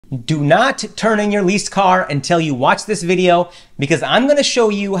do not turn in your leased car until you watch this video, because I'm going to show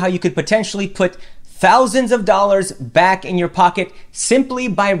you how you could potentially put thousands of dollars back in your pocket simply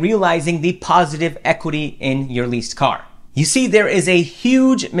by realizing the positive equity in your leased car. You see, there is a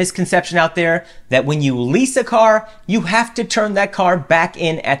huge misconception out there that when you lease a car, you have to turn that car back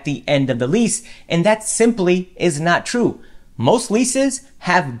in at the end of the lease, and that simply is not true. Most leases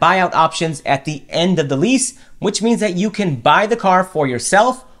have buyout options at the end of the lease, which means that you can buy the car for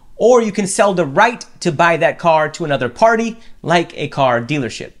yourself, or you can sell the right to buy that car to another party, like a car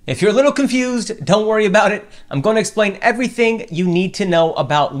dealership. If you're a little confused, don't worry about it. I'm going to explain everything you need to know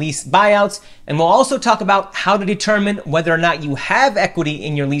about lease buyouts, and we'll also talk about how to determine whether or not you have equity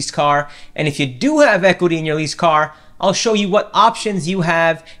in your leased car. And if you do have equity in your leased car, I'll show you what options you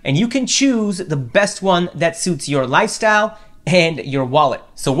have, and you can choose the best one that suits your lifestyle and your wallet.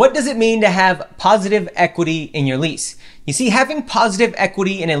 So what does it mean to have positive equity in your lease? You see, having positive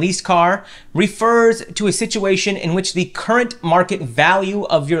equity in a leased car refers to a situation in which the current market value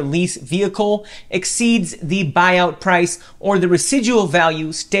of your lease vehicle exceeds the buyout price or the residual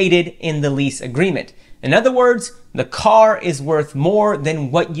value stated in the lease agreement. In other words, the car is worth more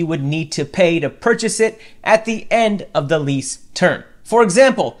than what you would need to pay to purchase it at the end of the lease term. For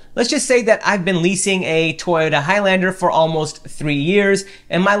example, let's just say that I've been leasing a Toyota Highlander for almost 3 years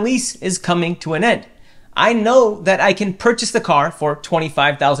and my lease is coming to an end. I know that I can purchase the car for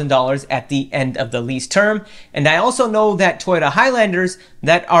 $25,000 at the end of the lease term, and I also know that Toyota Highlanders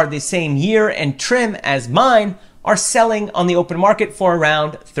that are the same year and trim as mine are selling on the open market for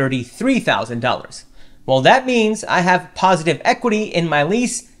around $33,000. Well, that means I have positive equity in my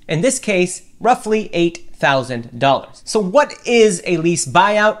lease, in this case, roughly $8,000. So what is a lease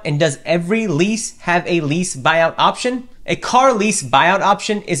buyout, and does every lease have a lease buyout option? A car lease buyout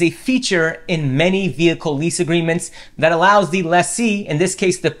option is a feature in many vehicle lease agreements that allows the lessee, in this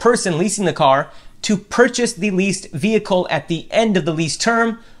case the person leasing the car, to purchase the leased vehicle at the end of the lease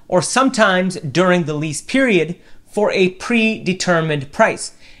term or sometimes during the lease period for a predetermined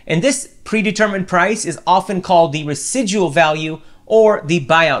price. And this predetermined price is often called the residual value or the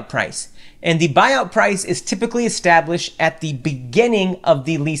buyout price. And the buyout price is typically established at the beginning of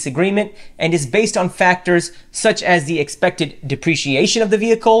the lease agreement and is based on factors such as the expected depreciation of the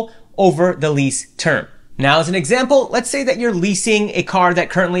vehicle over the lease term. Now, as an example, let's say that you're leasing a car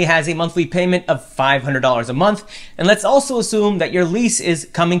that currently has a monthly payment of $500 a month. And let's also assume that your lease is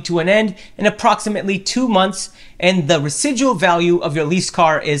coming to an end in approximately 2 months and the residual value of your leased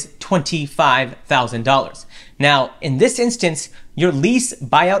car is $25,000. Now, in this instance, your lease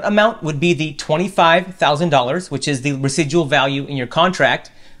buyout amount would be the $25,000, which is the residual value in your contract,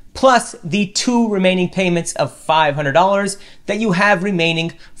 plus the 2 remaining payments of $500 that you have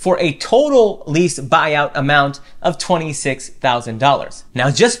remaining for a total lease buyout amount of $26,000. Now,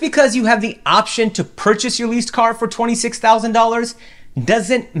 just because you have the option to purchase your leased car for $26,000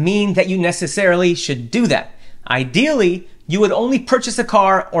 doesn't mean that you necessarily should do that. Ideally, you would only purchase a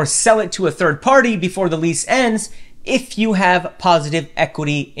car or sell it to a third party before the lease ends if you have positive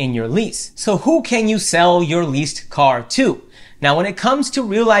equity in your lease. So who can you sell your leased car to? Now, when it comes to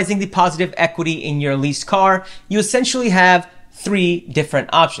realizing the positive equity in your leased car, you essentially have 3 different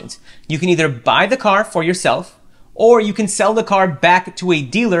options. You can either buy the car for yourself, or you can sell the car back to a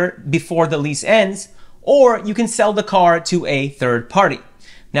dealer before the lease ends, or you can sell the car to a third party.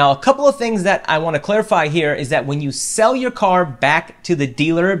 Now, a couple of things that I want to clarify here is that when you sell your car back to the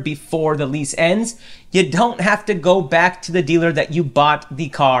dealer before the lease ends, you don't have to go back to the dealer that you bought the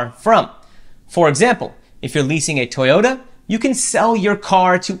car from. For example, if you're leasing a Toyota, you can sell your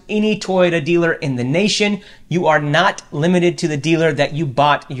car to any Toyota dealer in the nation. You are not limited to the dealer that you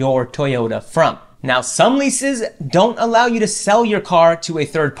bought your Toyota from. Now, some leases don't allow you to sell your car to a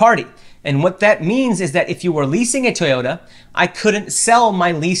third party. And what that means is that if you were leasing a Toyota, I couldn't sell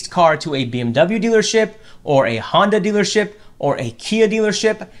my leased car to a BMW dealership or a Honda dealership or a Kia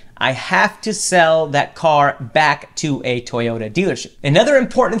dealership. I have to sell that car back to a Toyota dealership. Another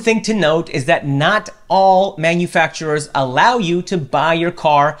important thing to note is that not all manufacturers allow you to buy your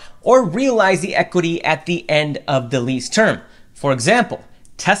car or realize the equity at the end of the lease term. For example,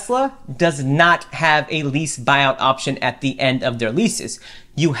 Tesla does not have a lease buyout option at the end of their leases.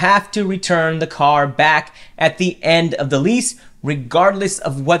 You have to return the car back at the end of the lease, regardless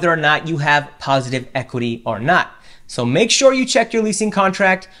of whether or not you have positive equity or not. So make sure you check your leasing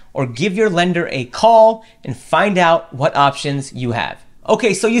contract or give your lender a call and find out what options you have.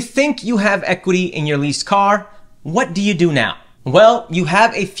 Okay, so you think you have equity in your leased car. What do you do now? Well, you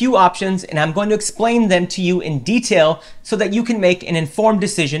have a few options and I'm going to explain them to you in detail so that you can make an informed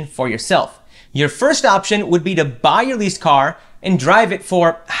decision for yourself. Your first option would be to buy your leased car and drive it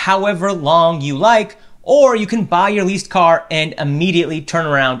for however long you like, or you can buy your leased car and immediately turn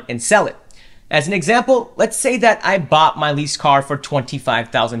around and sell it. As an example, let's say that I bought my leased car for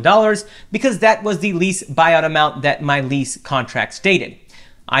 $25,000 because that was the lease buyout amount that my lease contract stated.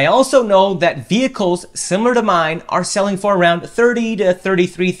 I also know that vehicles similar to mine are selling for around $30,000 to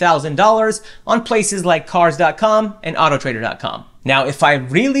 $33,000 on places like cars.com and autotrader.com. Now, if I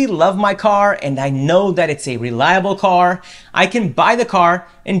really love my car and I know that it's a reliable car, I can buy the car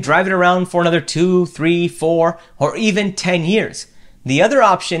and drive it around for another 2, 3, 4, or even 10 years. The other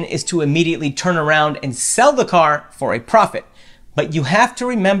option is to immediately turn around and sell the car for a profit. But you have to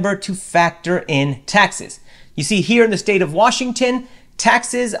remember to factor in taxes. You see, here in the state of Washington,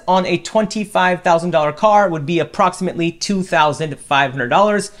 taxes on a $25,000 car would be approximately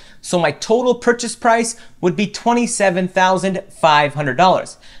 $2,500. So my total purchase price would be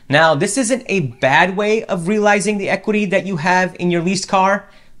 $27,500. Now, this isn't a bad way of realizing the equity that you have in your leased car,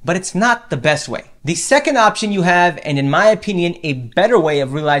 but it's not the best way. The second option you have, and in my opinion, a better way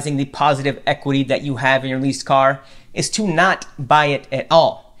of realizing the positive equity that you have in your leased car, is to not buy it at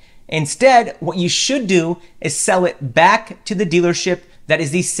all. Instead, what you should do is sell it back to the dealership that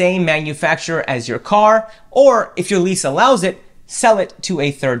is the same manufacturer as your car, or if your lease allows it, sell it to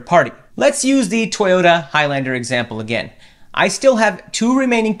a third party. Let's use the Toyota Highlander example again. I still have 2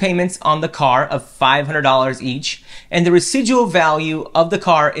 remaining payments on the car of $500 each, and the residual value of the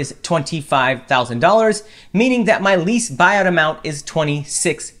car is $25,000, meaning that my lease buyout amount is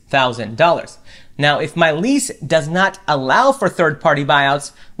 $26,000. Now, if my lease does not allow for third-party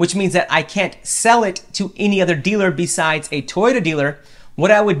buyouts, which means that I can't sell it to any other dealer besides a Toyota dealer,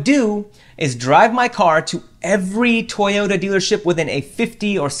 what I would do is drive my car to every Toyota dealership within a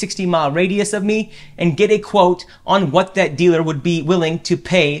 50 or 60 mile radius of me and get a quote on what that dealer would be willing to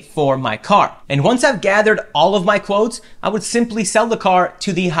pay for my car. And once I've gathered all of my quotes, I would simply sell the car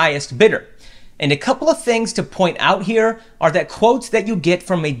to the highest bidder. And a couple of things to point out here are that quotes that you get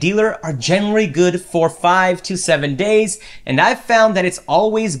from a dealer are generally good for 5 to 7 days. And I've found that it's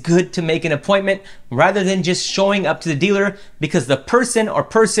always good to make an appointment rather than just showing up to the dealer, because the person or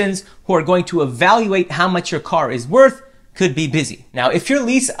persons who are going to evaluate how much your car is worth could be busy. Now, if your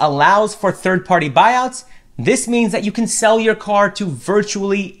lease allows for third-party buyouts, this means that you can sell your car to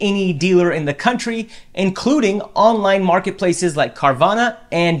virtually any dealer in the country, including online marketplaces like Carvana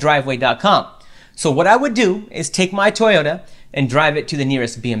and Driveway.com. So what I would do is take my Toyota and drive it to the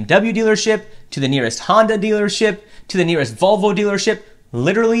nearest BMW dealership, to the nearest Honda dealership, to the nearest Volvo dealership.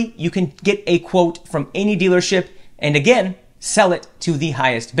 Literally, you can get a quote from any dealership and again, sell it to the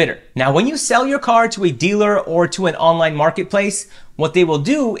highest bidder. Now, when you sell your car to a dealer or to an online marketplace, what they will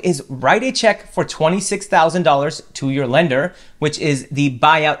do is write a check for $26,000 to your lender, which is the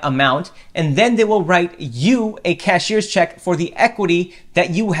buyout amount, and then they will write you a cashier's check for the equity that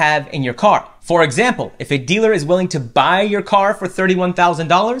you have in your car. For example, if a dealer is willing to buy your car for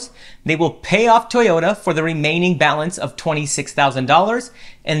 $31,000, they will pay off Toyota for the remaining balance of $26,000,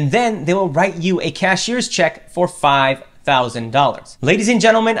 and then they will write you a cashier's check for $5,000. Ladies and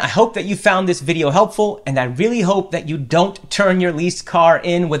gentlemen, I hope that you found this video helpful, and I really hope that you don't turn your leased car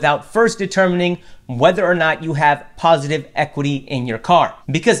in without first determining whether or not you have positive equity in your car.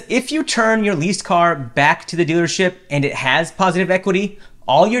 Because if you turn your leased car back to the dealership and it has positive equity,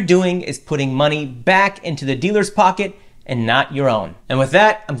 all you're doing is putting money back into the dealer's pocket and not your own. And with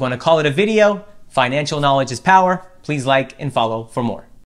that, I'm going to call it a video. Financial knowledge is power. Please like and follow for more.